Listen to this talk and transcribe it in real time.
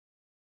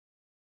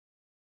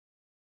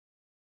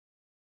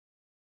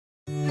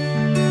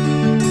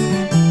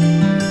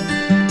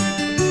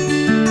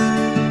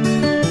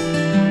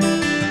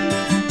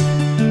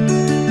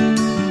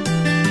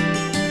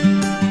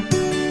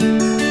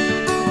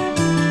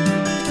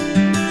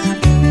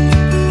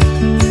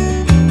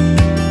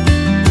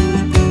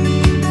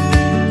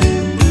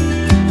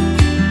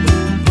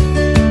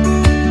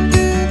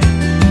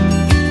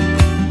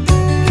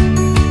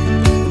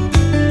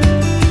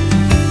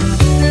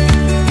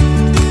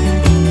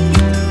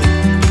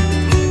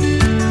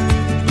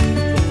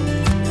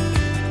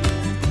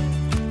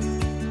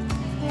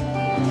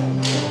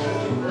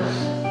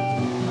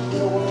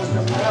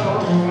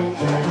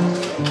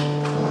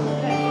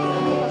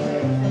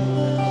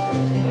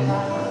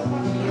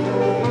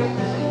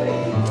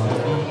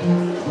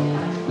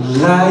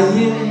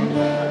lying,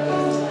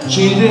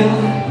 cheating,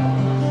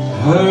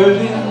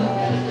 hurting.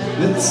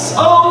 That's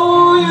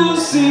all you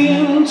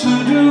seem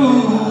to do.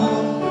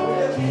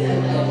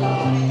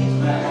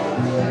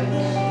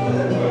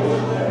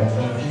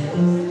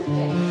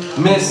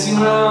 Messing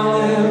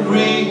around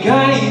every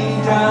guy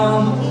in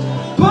town,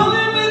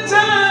 pulling me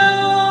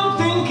down,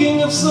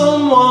 thinking of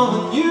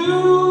someone new.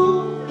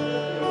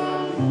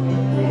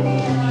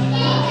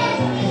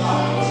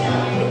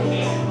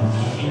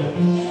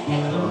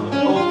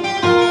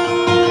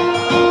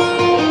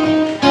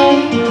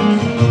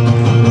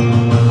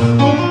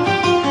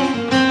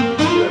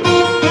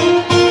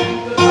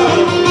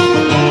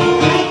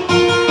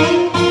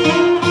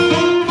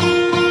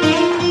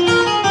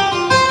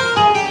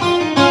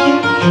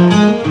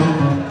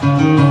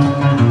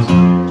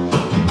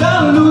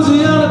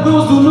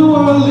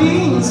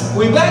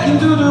 Back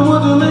into the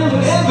woodland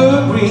and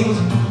evergreens,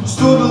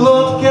 stood a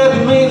log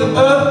cabin made of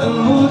earth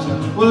and wood.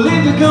 Well,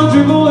 lived a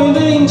country boy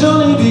named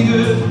Johnny B.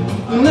 Good,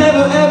 who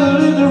never ever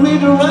lived to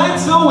read or write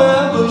so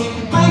well, but he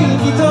could play the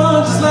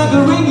guitar just like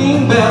a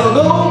ringing bell.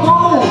 Go,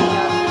 go,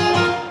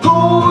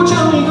 go,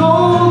 Johnny, go,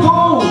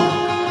 go,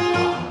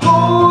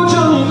 go,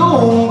 Johnny,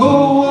 go, go,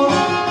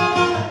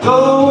 go,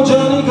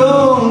 Johnny, go,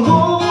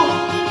 go,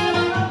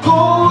 go,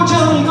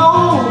 Johnny, go,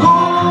 go,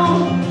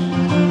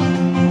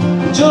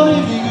 Johnny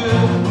B.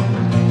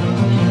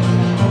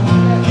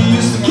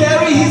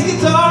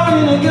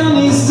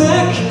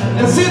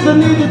 And sit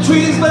beneath the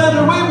trees by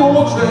the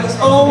railroad tracks.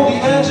 On the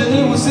edge and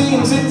he was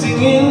seen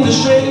sitting in the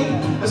shade,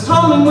 and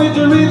strumming with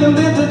the rhythm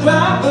that the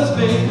drivers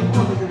made.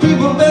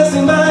 People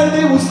passing by,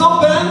 they would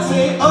stop and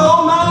say,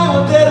 oh my,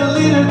 what that a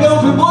little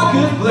country boy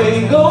could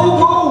play. Go,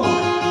 go,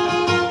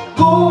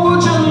 go,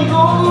 Johnny,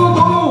 go,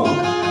 go,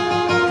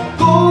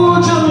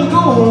 go, Johnny,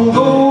 go,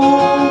 go,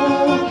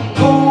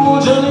 go,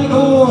 Johnny,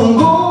 go,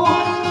 go,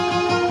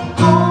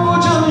 go,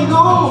 Johnny,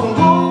 go,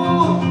 go.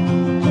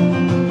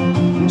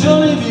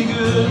 Johnny be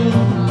good.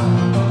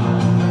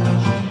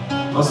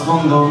 Azt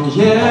mondom,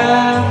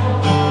 yeah,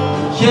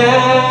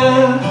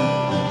 yeah,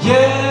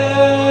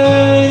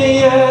 yeah,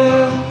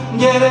 yeah.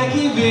 Gyere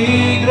ki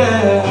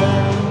végre,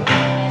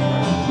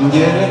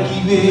 gyere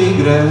ki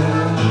végre.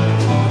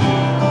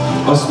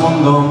 Azt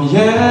mondom,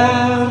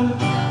 yeah,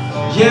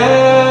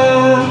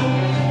 yeah,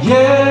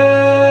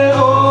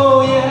 yeah,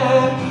 oh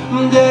yeah.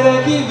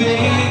 Gyere ki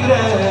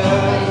végre,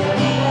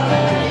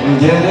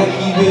 gyere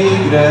ki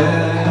végre.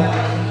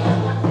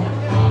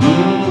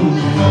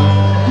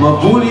 Ma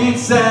bulit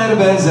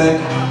szervezek,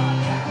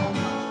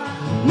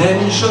 nem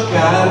is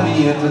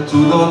akármiért, te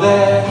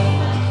tudod-e,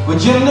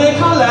 hogy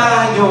jönnek a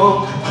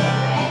lányok.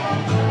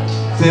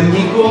 Te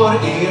mikor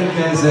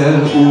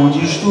érkezel, úgy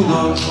is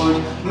tudod,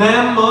 hogy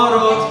nem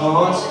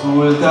maradhatsz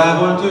túl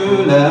távol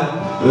tőlem,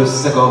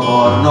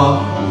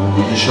 összekavarnak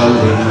úgyis a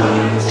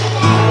lét.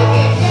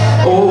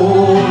 Ó,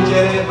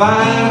 gyere,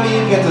 vár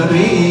minket a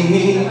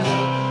rég,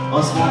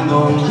 azt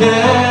mondom,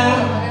 yeah,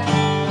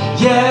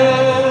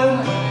 yeah,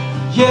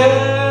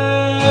 yeah.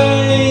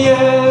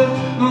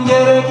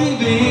 Gyere ki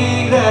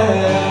végre,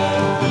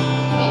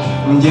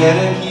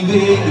 gyere ki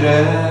végre.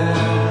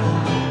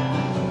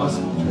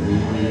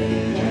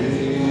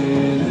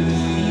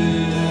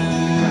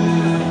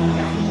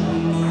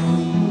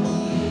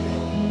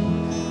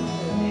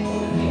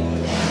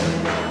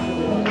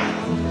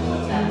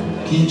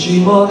 Kicsi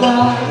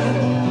madár,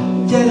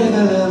 gyere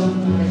velem,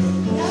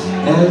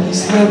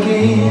 elviszlek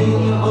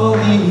én a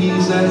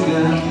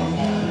vízeken.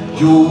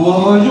 Jó a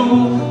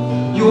hajó,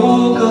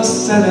 jók a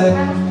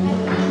szelek,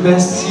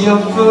 messzi a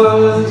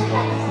föld,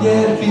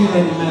 gyere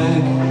pihenj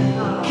meg.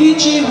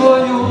 Kicsi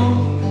hajó,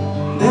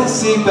 de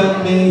szépen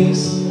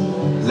mész,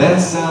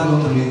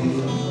 leszállok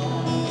én.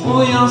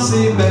 Olyan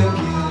szépen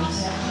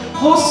kérsz,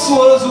 hosszú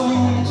az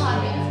út,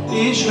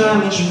 és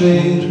rám is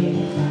fér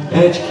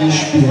egy kis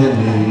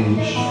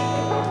pihenés.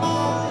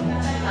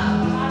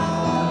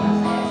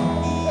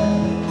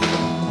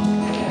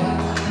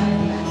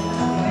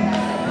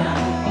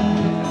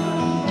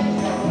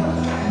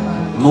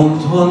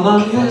 Mondd,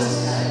 honnan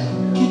jössz,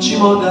 kicsi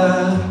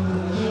madár,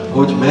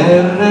 hogy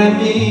merre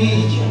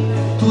még,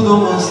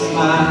 tudom azt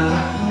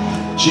már.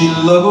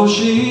 Csillagos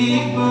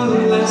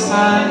égből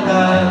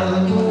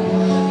leszálltál,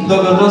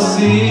 dagad a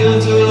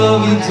széltől a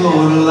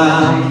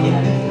vitorlám.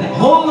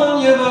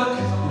 Honnan jövök,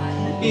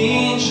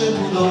 én se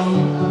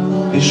tudom,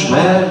 és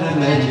merre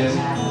megyek,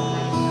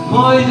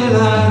 majd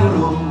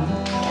elárulom.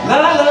 La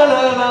la la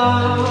la,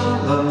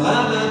 la la la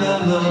la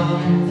la,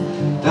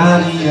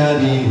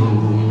 tári-jári-jó.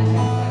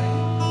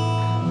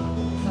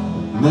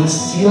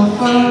 Messzi a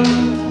föld,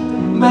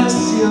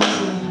 messzi az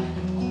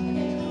ég,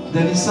 de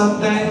visz a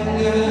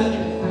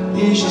tenger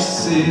és a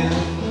szél,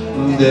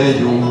 de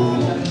jó.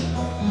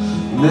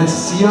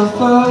 Messzi a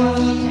föld,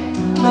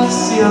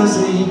 messzi az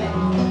ég,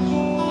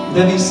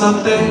 de visz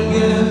a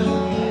tenger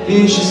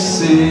és a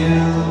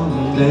szél,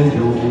 de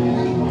jó.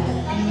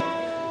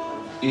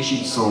 És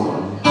így szól.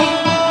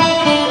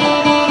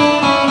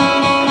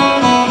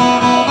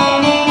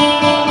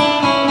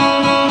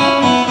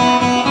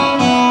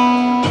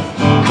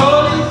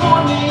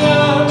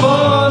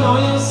 Kaliforniában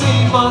olyan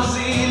szép az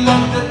élet,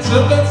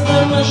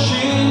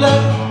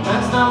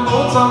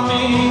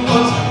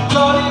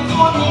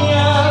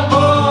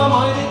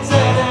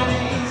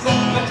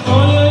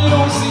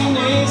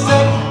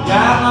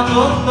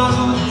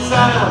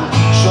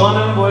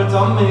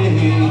 rajtam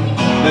még,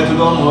 de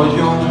tudom, hogy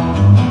jó.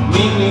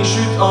 Mindig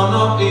süt a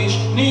nap és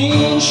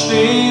nincs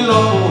tél a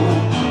hó.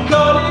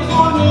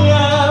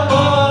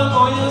 Kaliforniában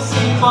olyan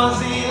szép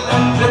az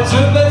élet, de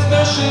többet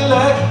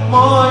mesélek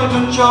majd,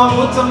 hogyha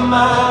voltam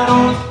már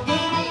ott.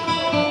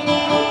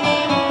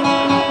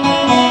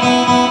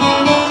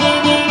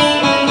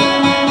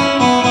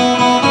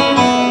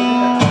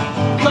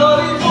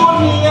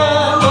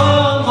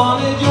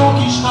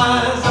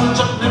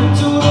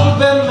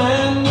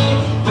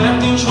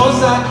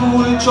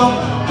 Csak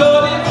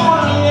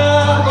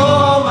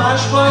Kaliforniában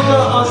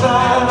másfajta az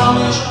áram,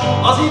 és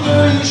az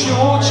idő is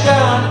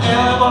jócskán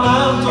el van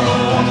ám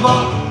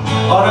tolódva.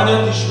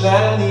 Aranyat is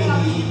lelni,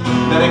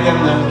 de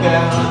nekem nem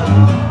kell.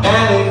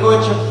 Elég,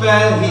 hogyha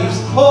felhívsz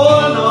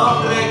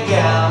holnap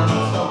reggel.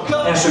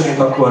 Elsőként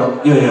akkor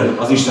jöjjön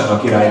az Isten a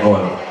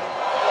királyból.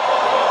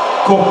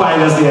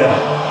 Kompányvezér,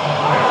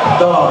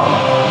 dal.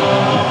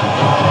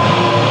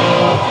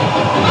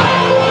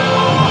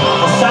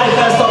 A száj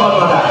felszabad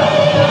madár.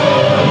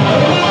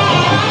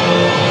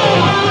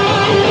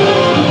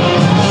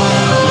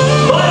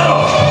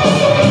 Magyarok!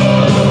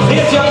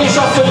 Férfiak és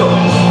asszonyok!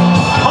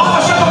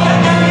 Hallgassatok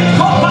engem, mint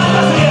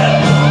kompányvezér!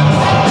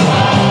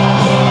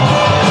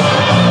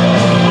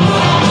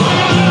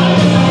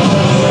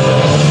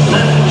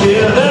 Nem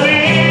kérdem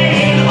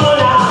én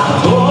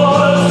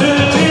anyától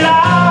szült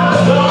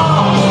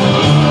világra,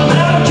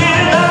 nem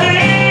kérdem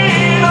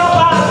én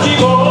apád ki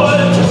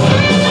volt,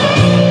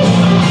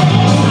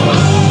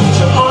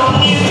 csak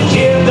annyit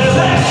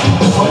kérdezek,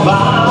 a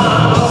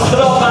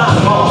válaszra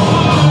várva.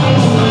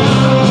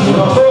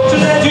 Urakok,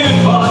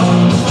 legyünk vagy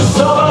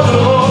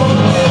szabadon.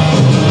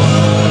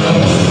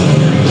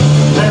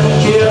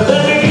 Nem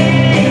kérdem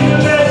én,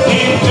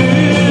 meddig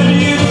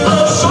tűrjük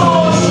a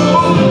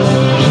sorsunk,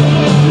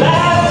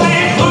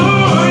 lehetnék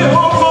új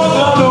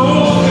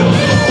honfoglalók.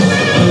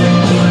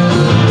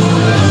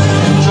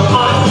 Csak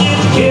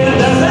annyit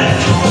kérdezek,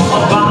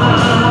 a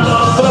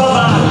válaszra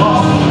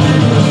várva.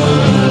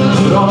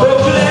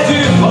 Urakok,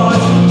 legyünk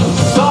vagy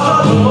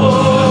szabadon.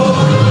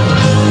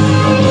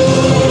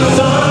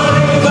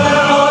 Szállj be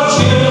a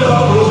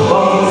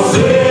csillagokba,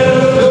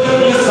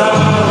 szélkönnyű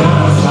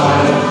szárnyán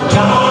szállj,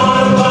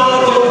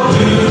 Kárpátok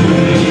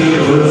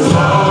tűrőjéből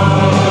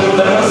szállj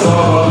be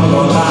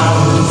szabadon.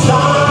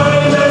 Szállj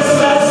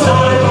messze,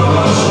 szállj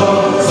magasra,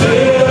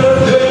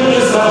 szélkönnyű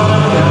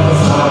szárnyán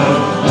szállj,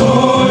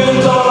 új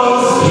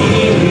tavasz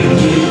hírét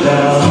vidd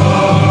el,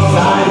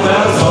 szállj be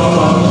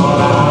szabadon.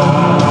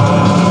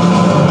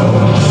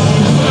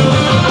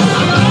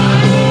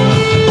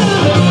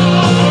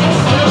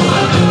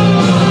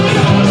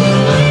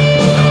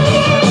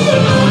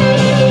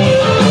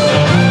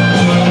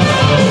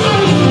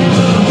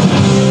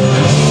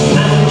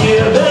 Nem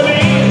kérdem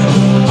én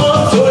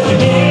azt, hogy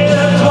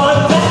miért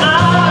vagy te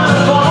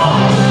állva.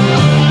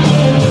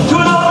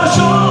 Tudom, a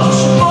sors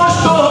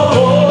mostoha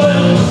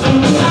volt.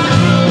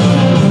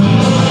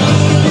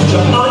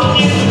 Csak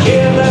annyit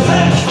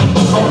kérdezek,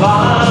 a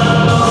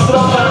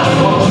válaszra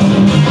várva.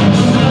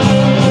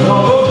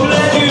 Rabok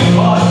legyünk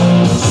vagy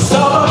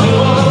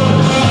szabadon.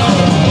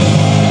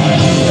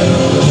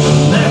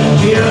 Nem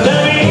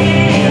kérdem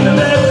én,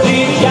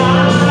 meddig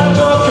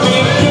járnak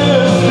még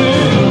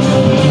köztünk.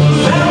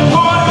 Nem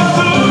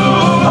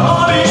forgatunk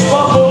hamis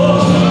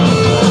papot.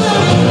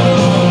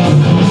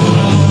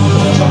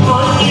 Csak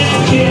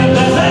annyit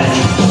kérdezek,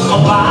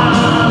 a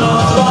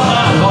válaszra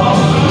várva.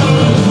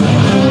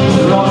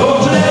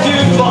 Rabok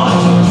legyünk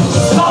vagy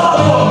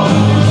szabadon.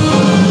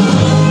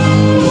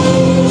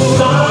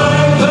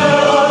 Szállj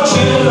fel a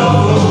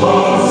csillagokba,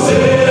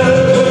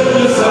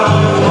 szélkönnyű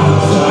szárnyán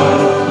szállj,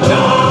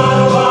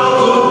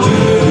 Kárpátok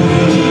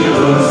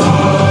tűrőjéből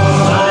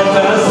szállj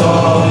fel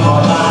szabad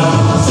madár.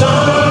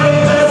 Szállj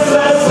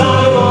messze,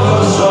 szállj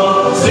magasra,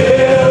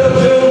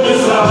 szélkönnyű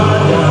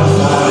szárnyán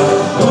szállj,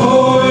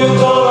 új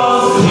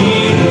tavasz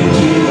hírét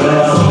vidd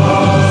el,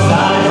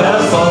 szállj fel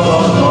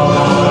szabad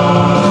madár.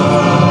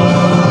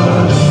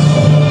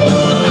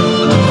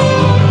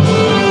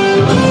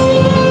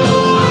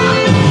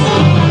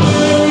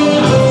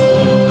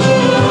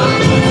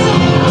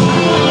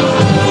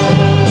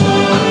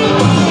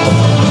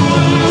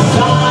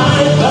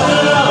 Szállj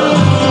fel,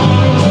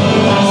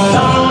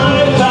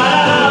 szállj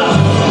fel,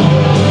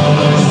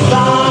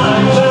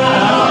 szállj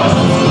fel,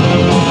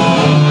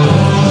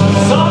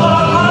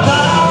 szabad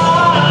madár!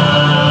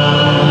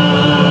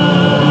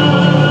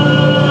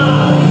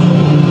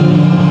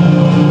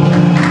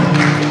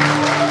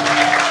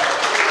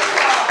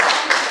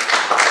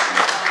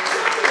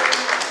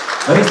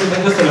 Nagyon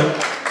szépen köszönöm!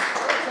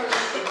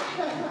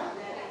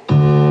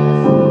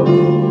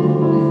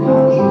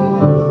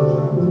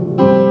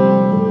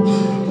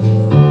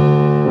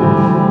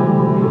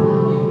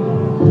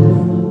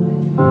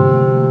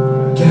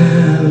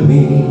 Kell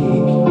még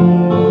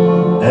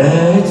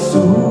egy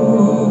szó,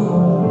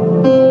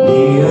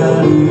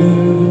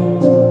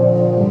 mielőtt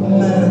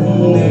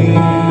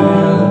mennél.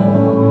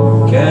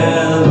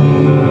 Kell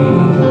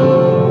még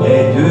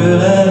egy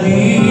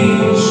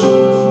ölelés,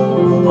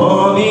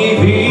 ami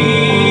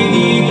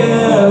végig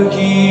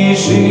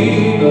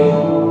elkísér.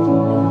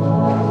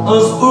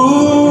 az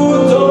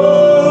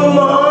úton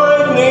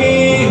majd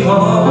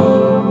néha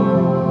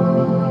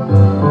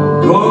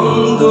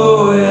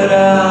gondolj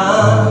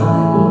rám,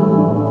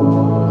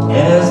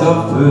 ez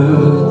a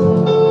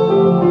föld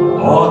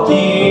a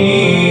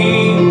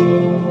tiéd,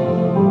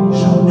 s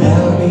ha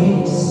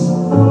elmész,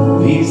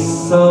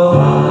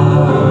 visszavár.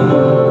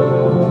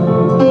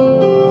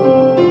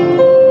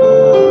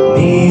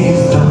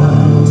 Nézd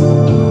rám,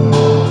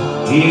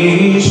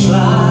 és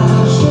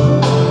lásd,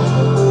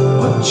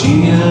 a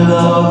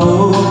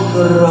csillagokra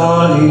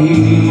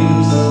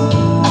lépsz.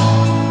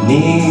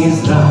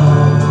 Nézd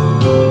rám,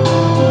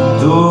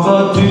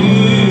 tova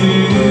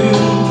tűnt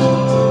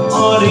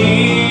a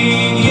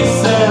régi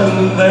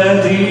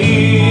szenvedés,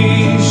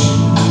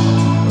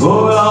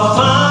 hol a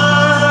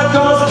fák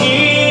az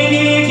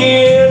égig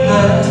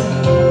érnek,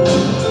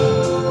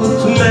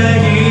 ott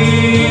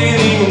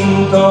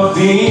megérint a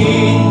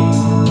fény.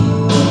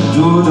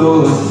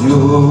 Tudod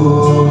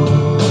jól,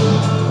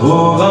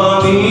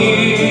 hova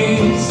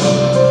mész,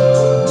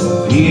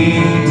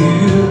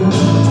 végül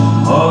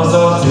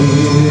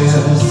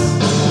hazatérsz.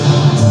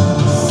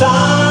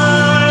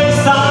 Szállj,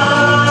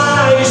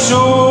 szállj,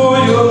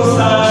 súlyom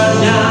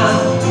szárnyán,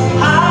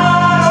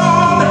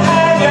 három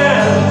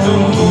hegyen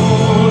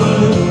túl.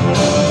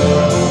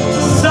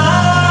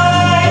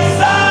 Szállj,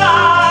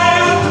 szállj,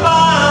 ott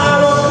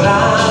várok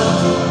rád,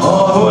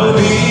 ahol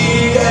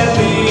véget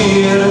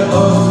ér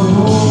az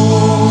út.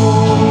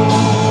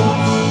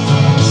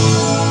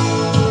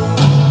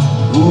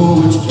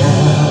 Úgy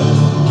kell,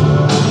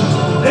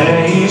 te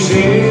is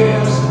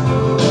értsd,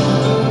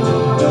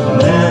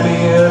 nem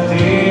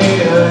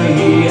éltél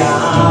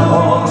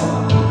hiába.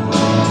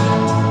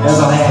 Ez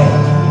a hely,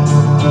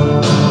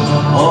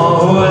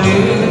 ahol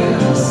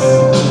élsz,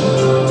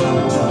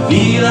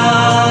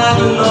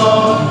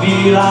 világnak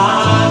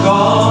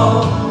világa,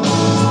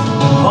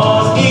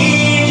 az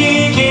így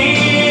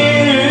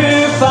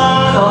ígérő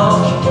fának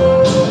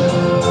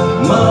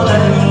ma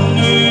nem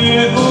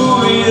nő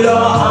újra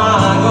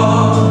ága.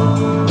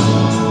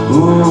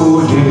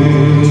 Úgy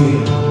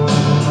élj,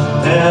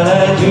 te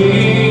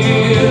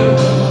legyél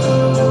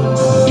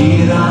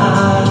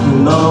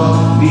virágnak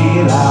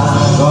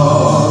világa.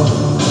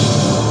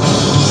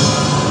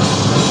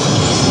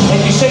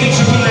 Egy kis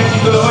segítség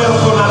mindenkitől olyan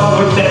formában,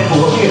 hogy tempó,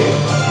 oké?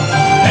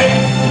 Egy!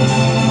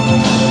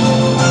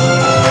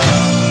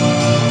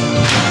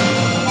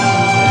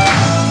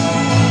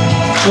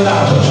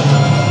 Csodálatos!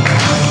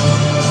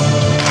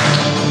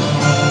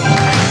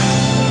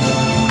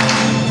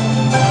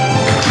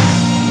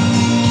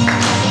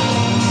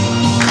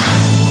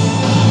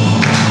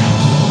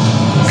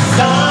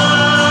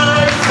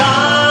 Szállj,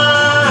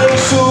 szállj,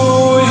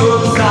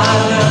 súlyod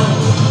szárnyán,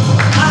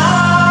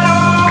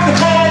 három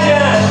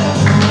hegyen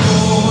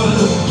túl.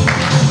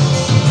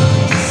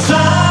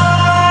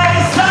 Szállj,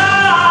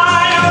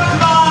 szállj, ott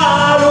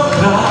várok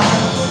rád,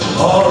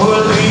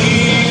 ahol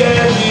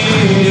véget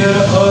ér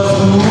az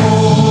út.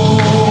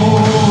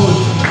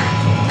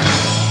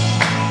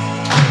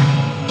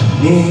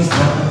 Nézd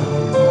rám,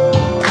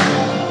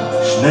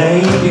 s ne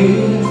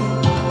ígérj,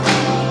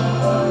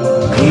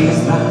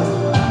 nézd rám,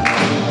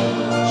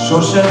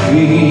 sose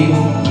félj,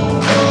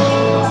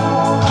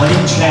 ha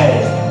nincs hely,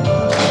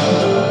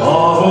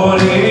 ahol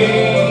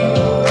én.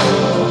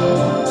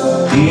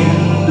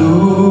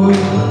 Indulj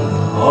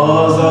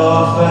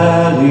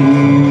hazafelé.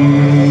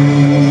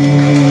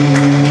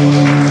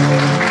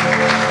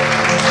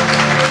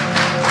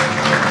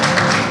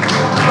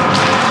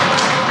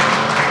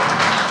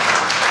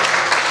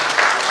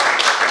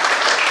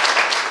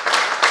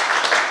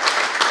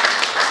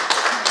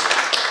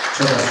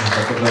 Csodásnak,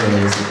 akkor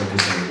nagyon szépen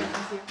köszönjük.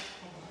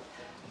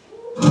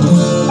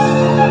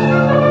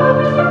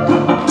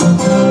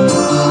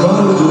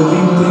 Karodról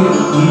vintél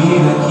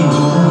évekig,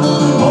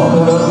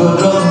 akaratod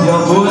rabja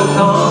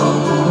voltam,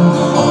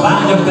 a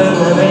vágyak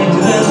bennem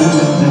egyre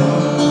nőttek,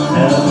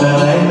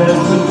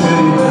 elfelejtett, hogy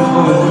kölyök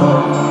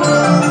voltam.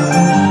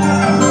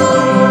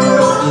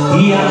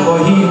 Hiába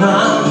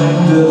hívnám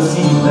legtöbb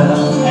szívvel,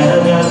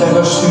 elnyeltek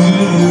a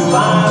sűrű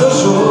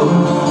városok,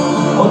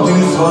 a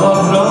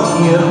tűzfalakra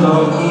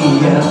írtak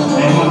éjjel,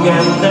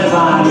 engem ne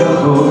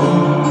várjatok.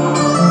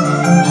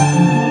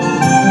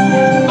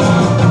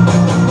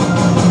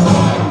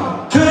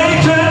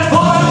 Kölykök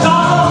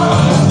voltam,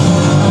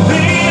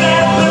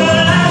 véletlenül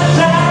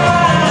lettem.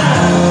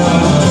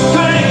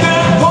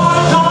 Kölykök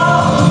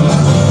voltam,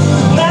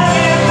 nem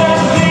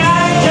értettél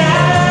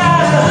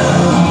engem.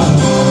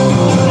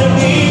 De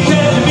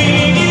néked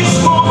mégis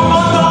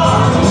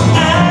mondtad,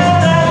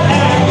 engem.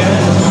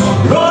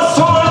 Rossz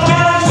volt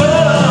kezdve,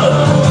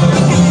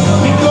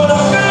 mikor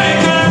a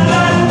kölykök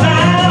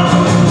lettem.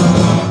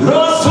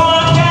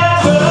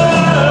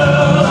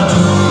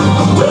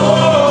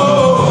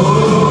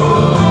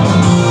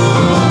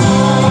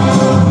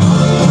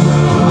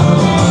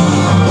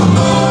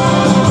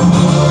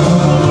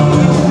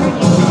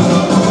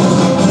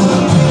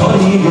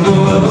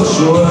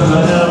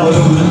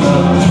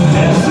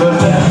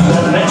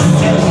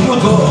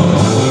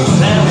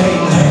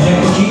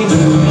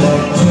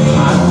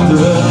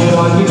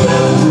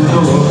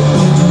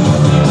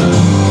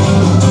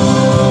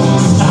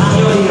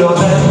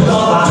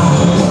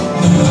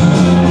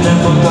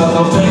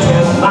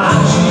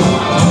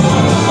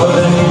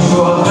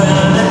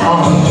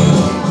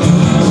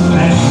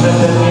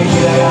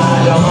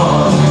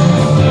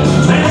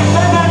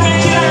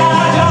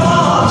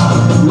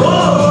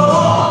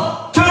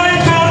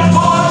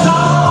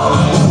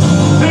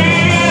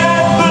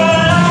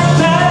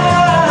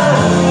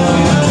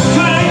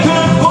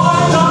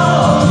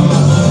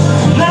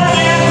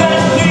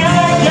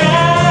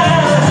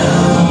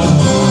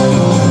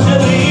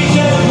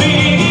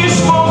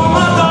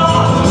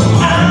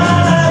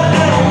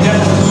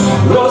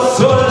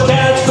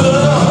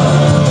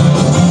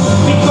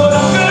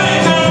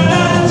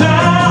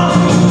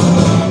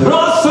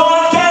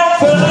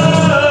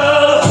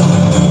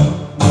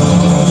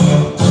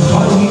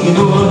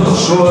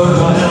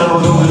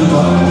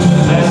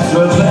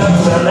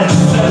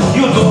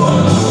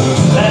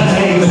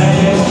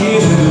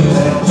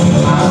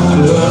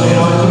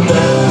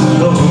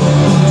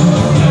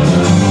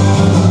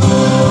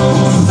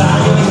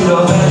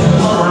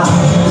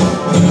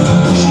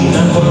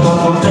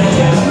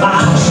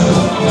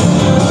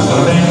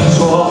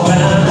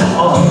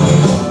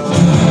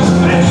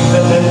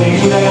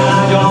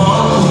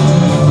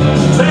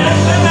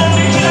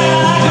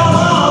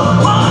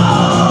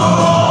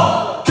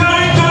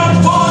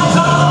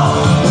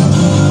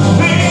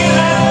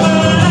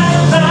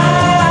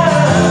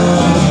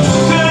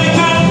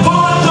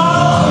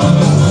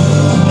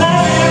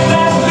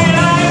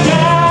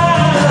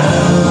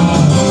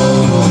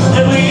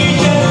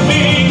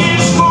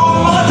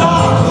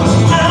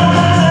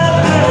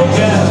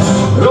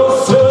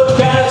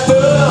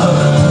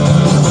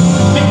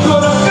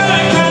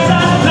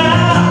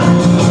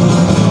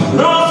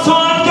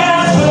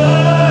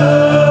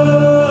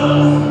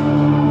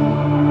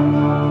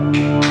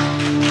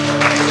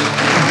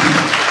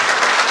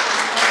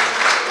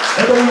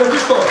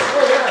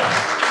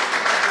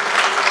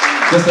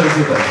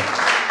 szépen!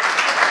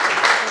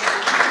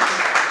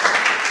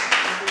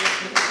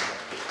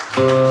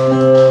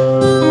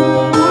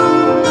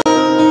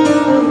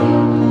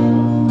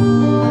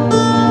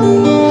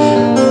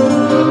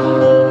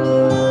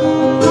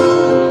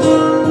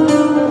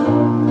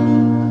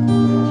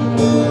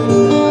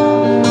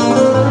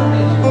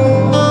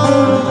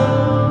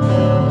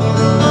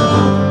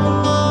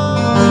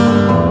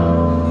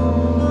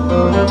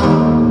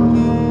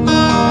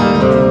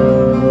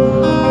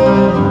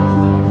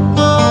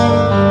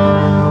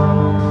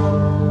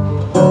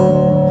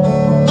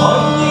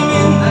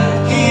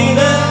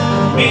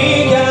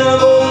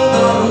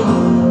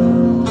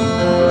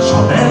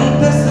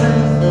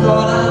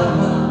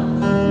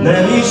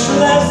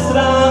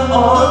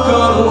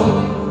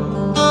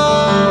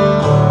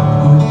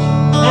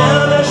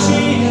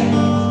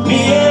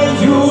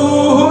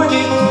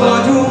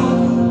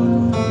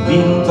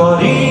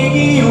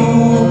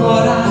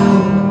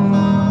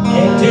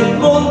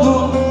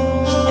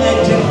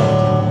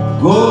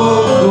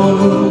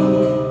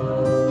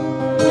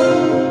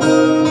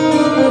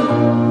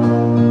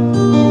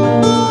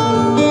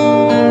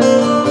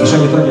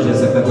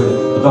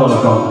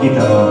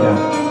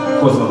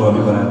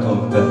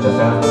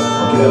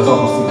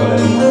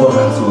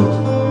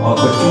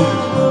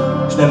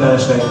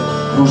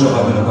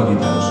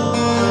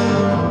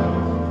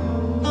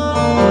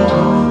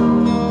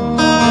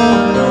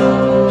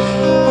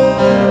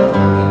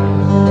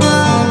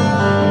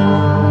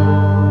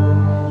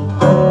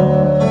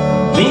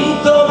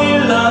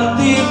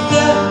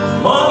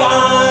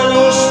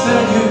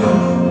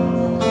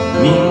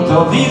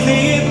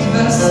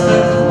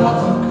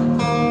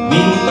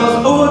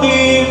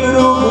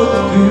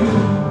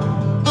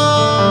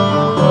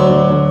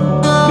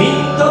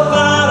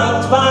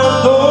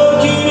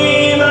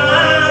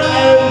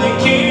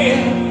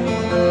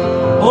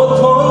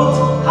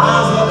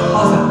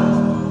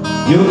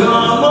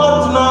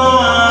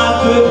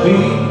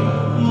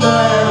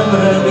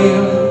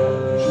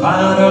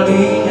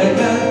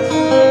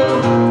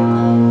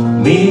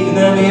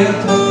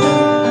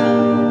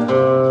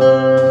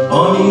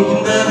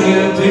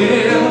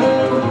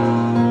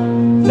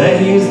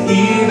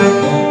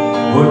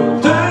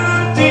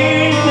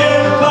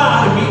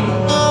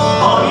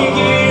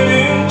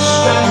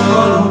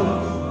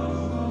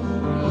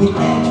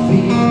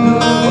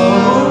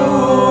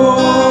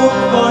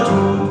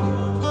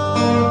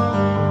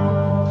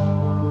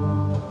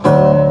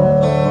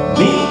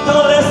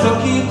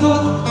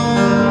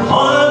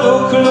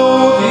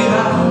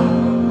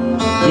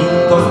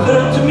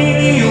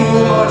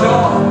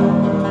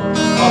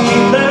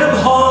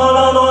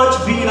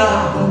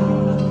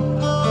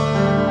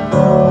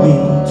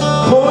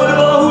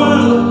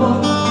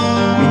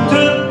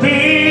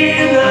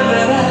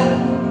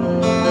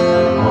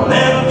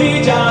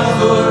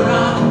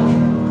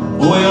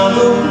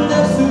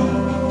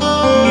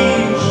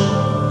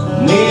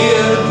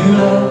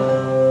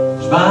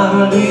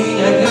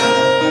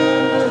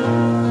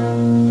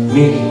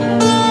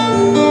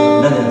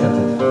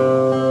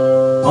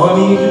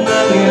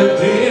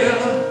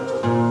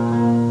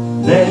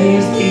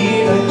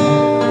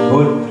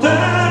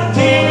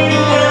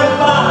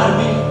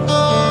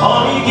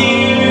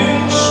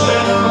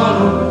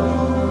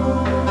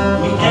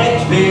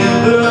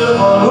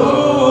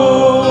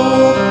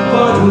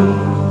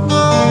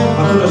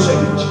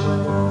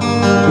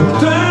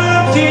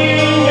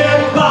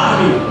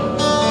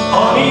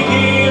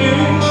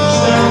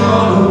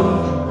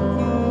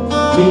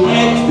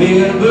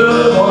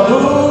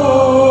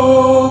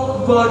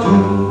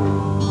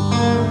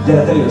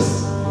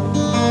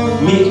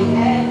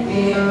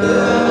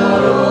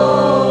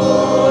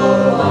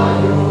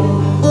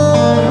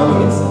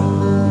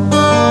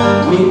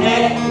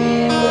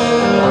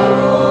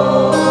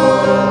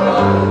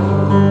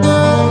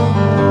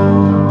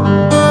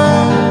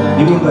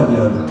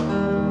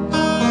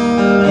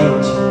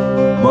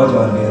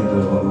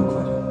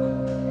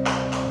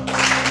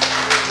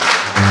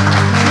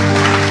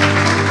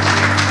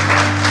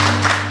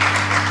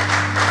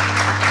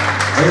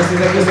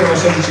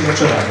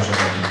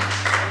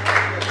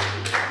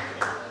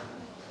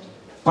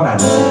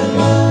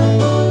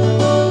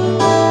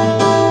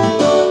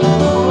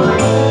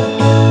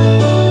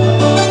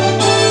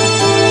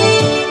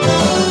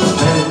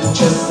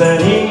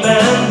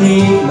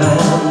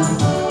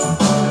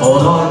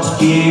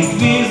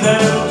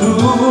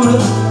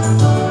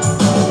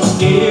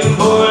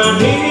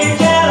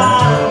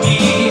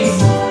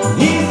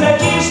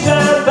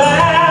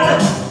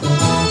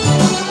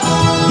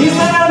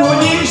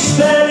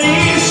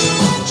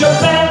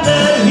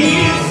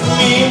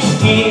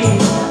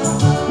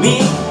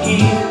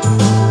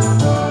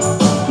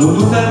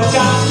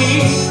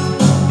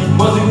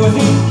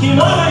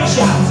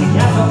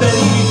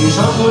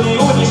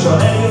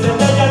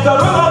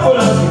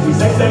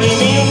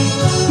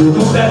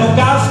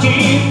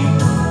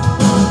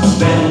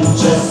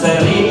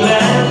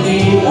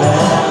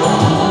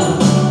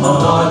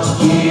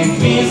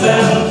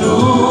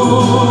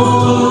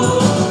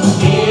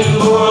 Én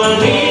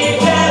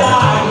volnék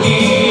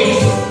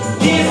elágész,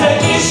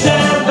 hiszek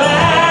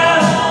Istenben.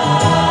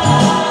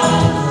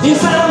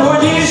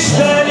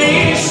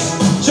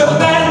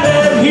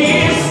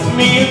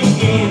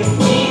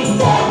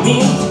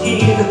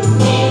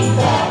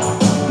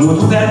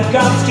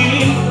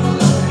 Kapcsi,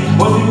 egy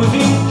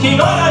mozi-buzi, ki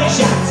maga is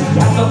játszik,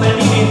 játsza fel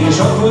minit, és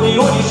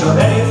akkordión is a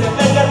belézett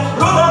egyet,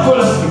 romanból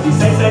az kiti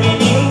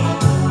szegyszerényén,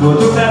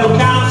 boldogtáló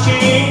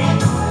Kapcsi.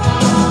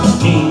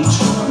 Nincs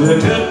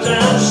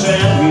mögöttem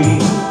semmi,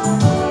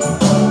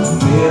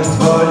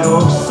 miért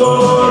vagyok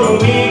szomorú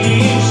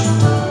mégis,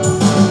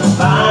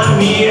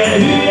 bármilyen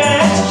hülye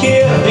egy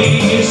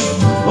kérdés.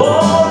 Ó,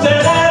 te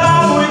ne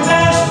bámulj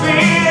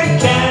testvér,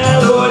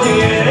 kell, hogy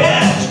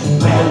érts,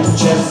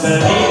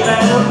 Manchester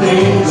élen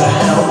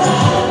lélem,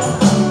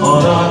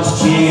 a nagy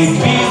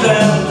kék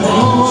vízen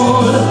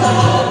túl.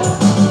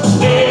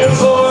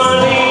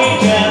 Dél-szólni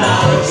kell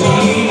át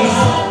víz,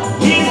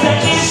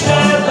 hiszek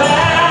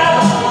Istenben,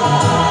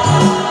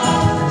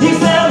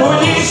 hiszem,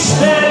 hogy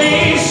Isten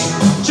is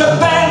csak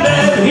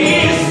benned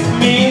hisz,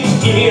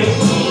 mint én,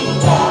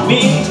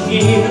 mint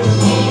én,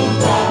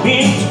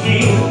 mint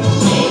én,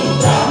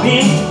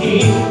 mint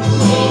én,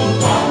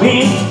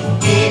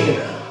 mint én.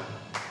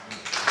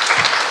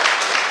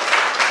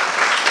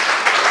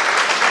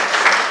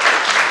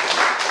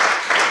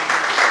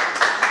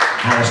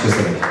 Hálás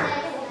köszönjük!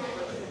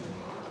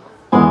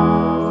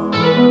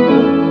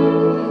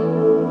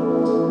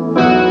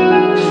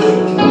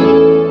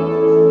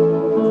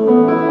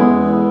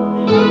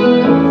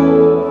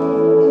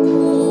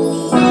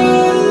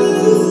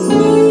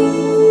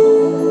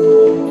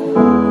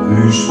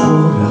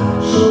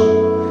 Hűsforrás,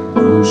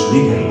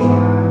 húsliget,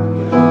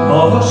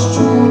 havas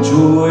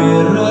csúcsúj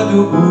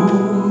ragyogó,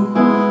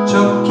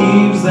 csak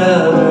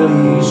képzeld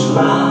el is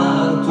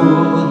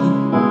látod.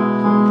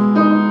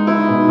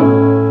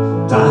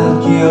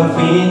 Tárd ki a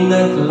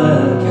fénynek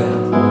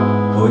lelked,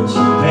 hogy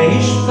te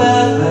is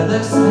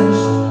felfedezhess,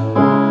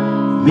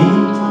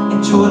 mint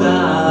egy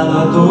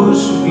csodálatos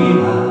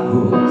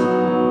világot.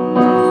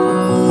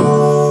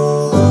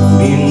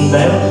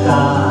 Minden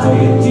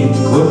táj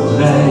titkot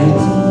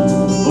rejt,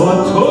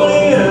 otthon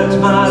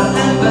élt már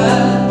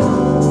ember,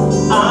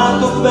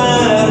 átok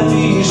vert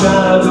és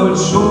áldott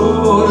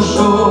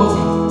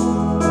sorsok.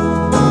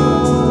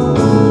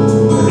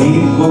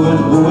 Rég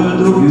volt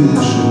boldog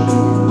ősök,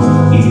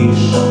 és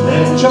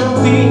nem csak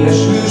fényes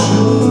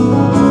hősök,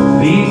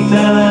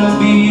 végtelen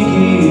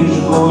békés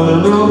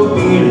boldog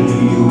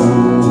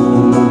milliók.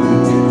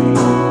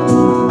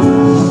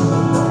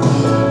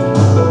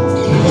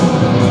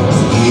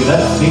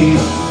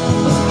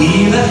 Az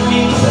élet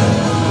minden,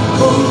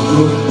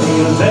 gondot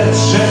érzed,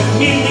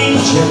 semmi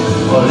nincsen,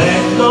 a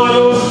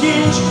legnagyobb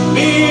kincs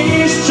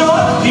mégis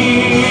csak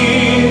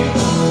tiéd.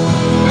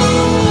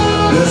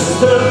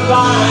 Ösztön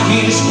vágy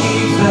és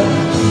képzel,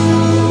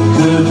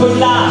 köld, hogy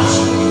láss,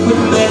 hogy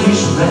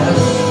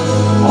megismerd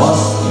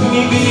azt,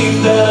 mi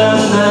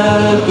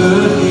végtelennel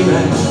tölti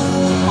meg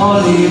a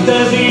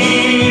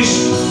létezés.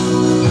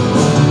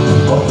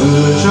 A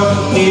föld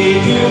csak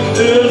nékünk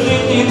őrzi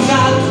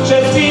titkát, se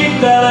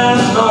végtelen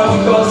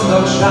nagy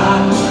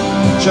gazdagság,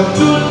 csak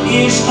tud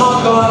és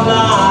akar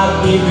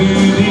látni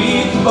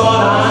bűvít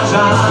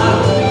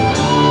varázsát.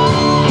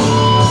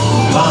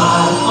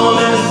 Vár a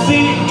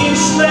messzi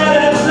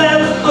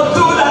ismeretlen, a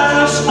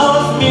tudás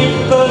az, mit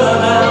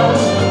fölemel.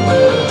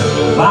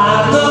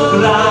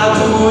 Várnak rád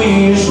új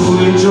és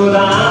új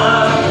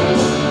csodák.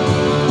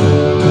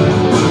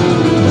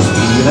 Az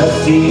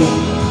élet szép,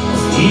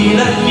 az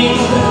élet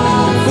minden,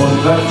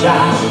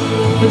 mondhatják,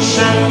 hogy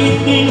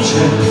semmit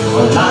nincsen, a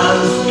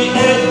lánc mi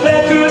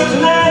egybe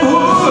köt, nem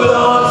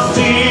hullad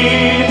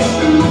szét.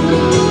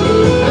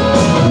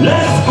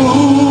 Lesz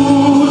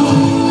út,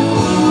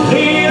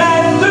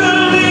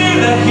 lélektől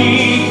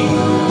lélekig,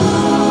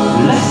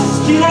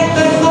 lesz ki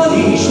nektek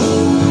tanítsd,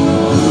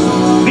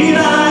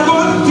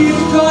 világot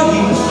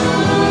titkait.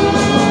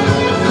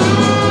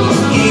 Az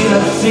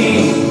élet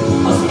szép,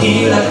 az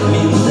élet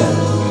minden,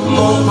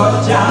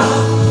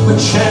 mondhatják, hogy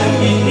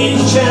semmi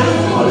nincsen,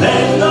 a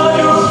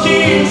legnagyobb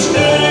kincs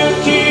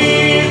örökké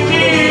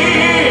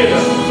tiéd.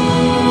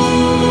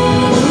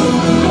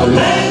 A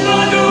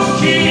legnagyobb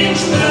kincs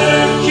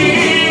örökké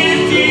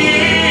tiéd.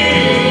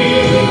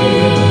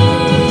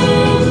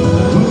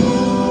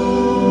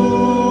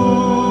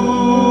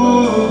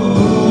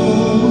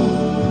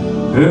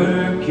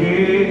 Örökké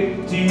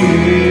tiéd.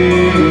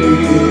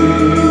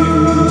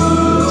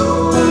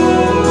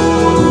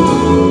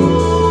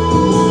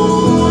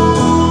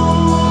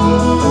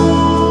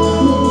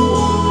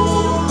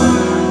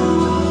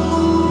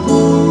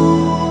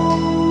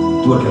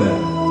 Túrkeve.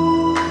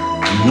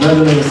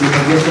 Nagyon-nagyon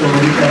szépen köszönöm,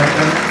 hogy itt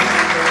lehettem.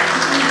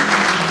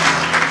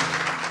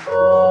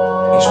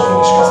 És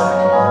mégis közel.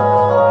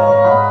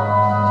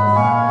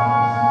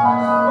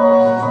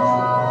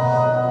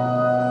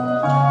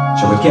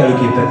 Csak hogy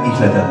kellőképpen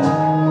ihletett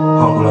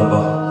hangulatba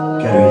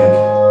kerüljek.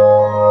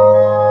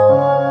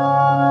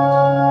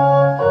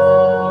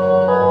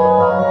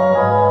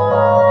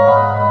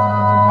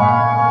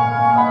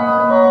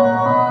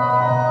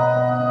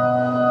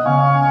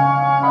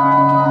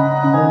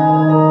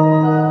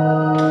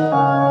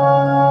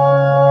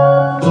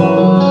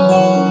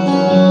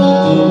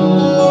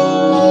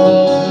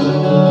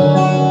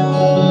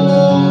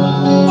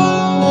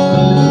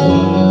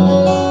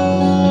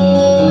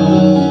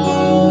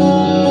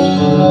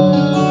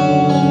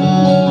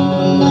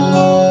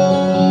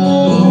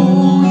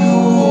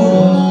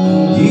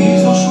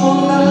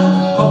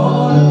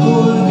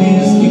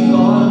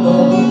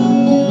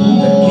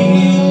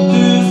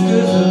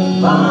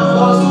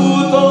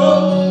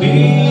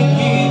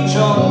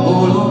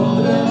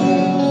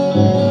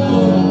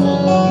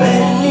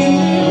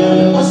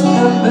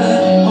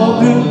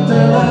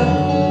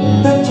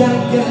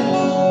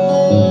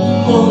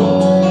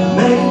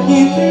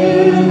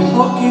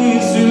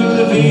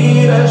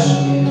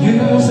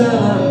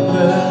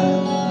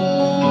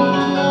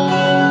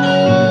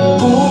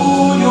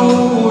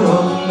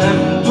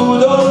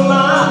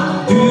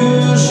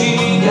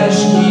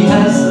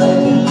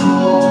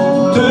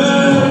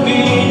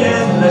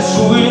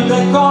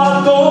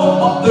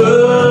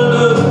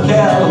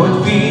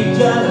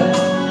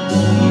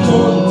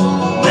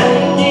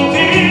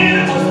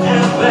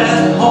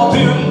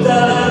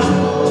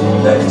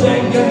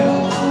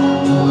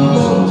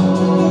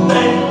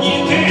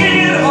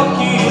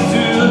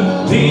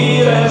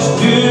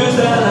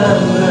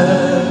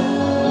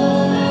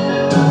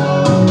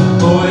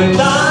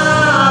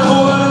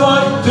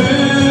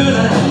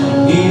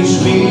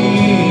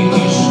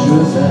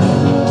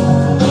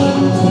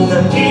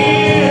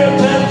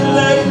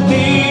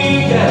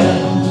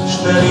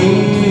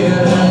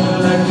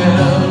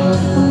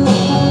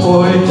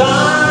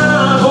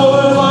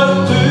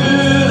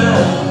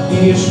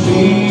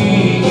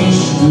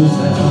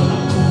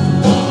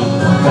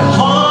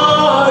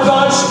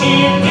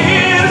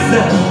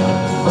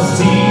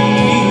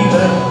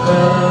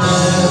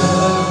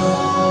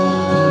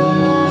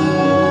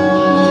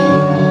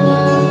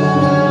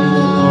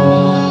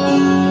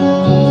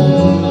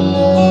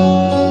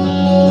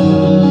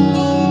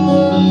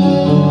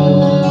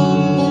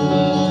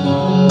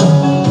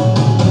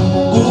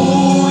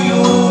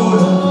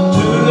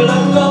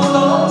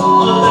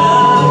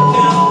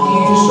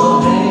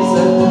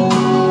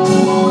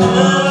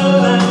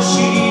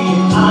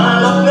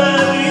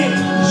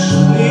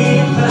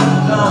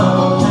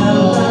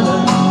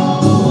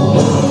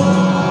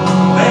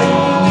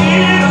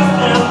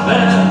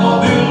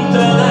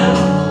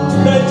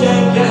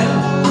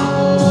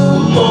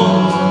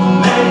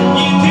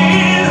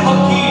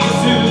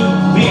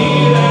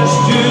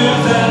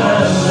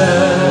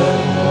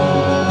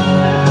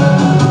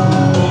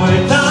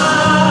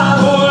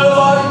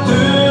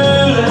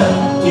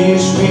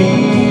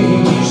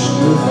 mégis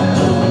közel.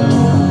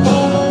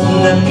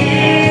 Nem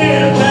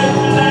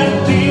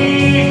értetlek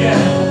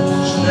téged,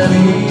 s nem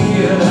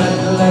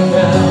érhetlek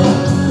el,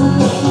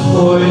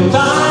 hogy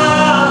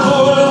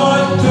távol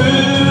vagy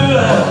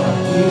tőlem,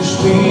 és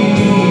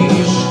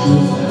mégis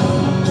közel.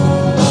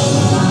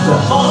 De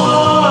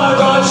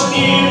hallgass,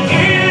 én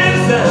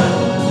érzem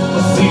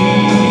a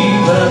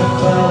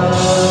szívemben.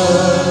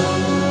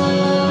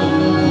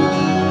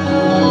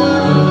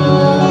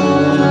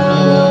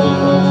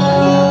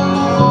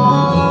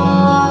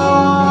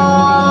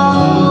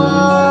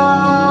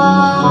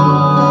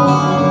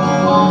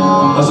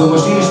 Azon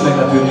most én is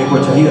meglepődnék,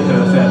 hogyha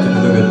hirtelen feltűnne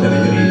mögöttem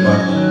egy réka,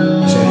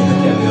 és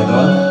elénekelni a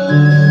dalt.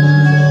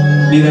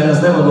 Mivel ez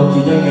nem adott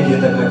így,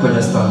 engedjétek meg, hogy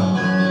ezt a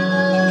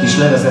kis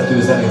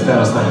levezető zenét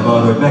felhasználjam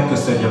arra, hogy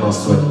megköszönjem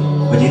azt,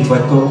 hogy itt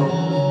vagytok,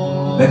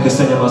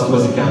 megköszönjem azt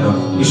Rozikának,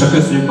 és a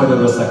Köszönjük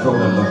Magyarország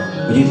programnak,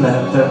 hogy itt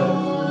lehettek.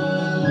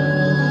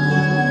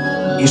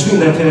 És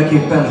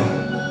mindenféleképpen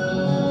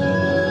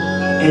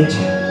egy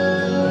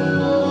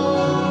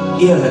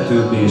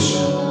élhetőbb és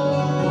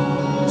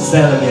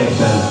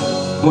szellemiekben,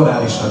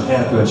 morálisan,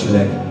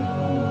 erkölcsileg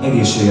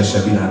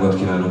egészségesebb világot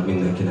kívánok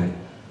mindenkinek.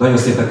 Nagyon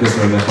szépen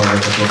köszönöm, hogy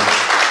meghallgattatok.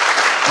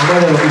 A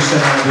magyarok is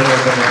sem állnak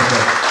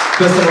benneteket.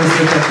 Köszönöm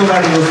szépen,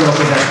 további jó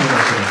szórakozást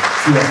mindenkinek.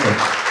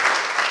 Sziasztok!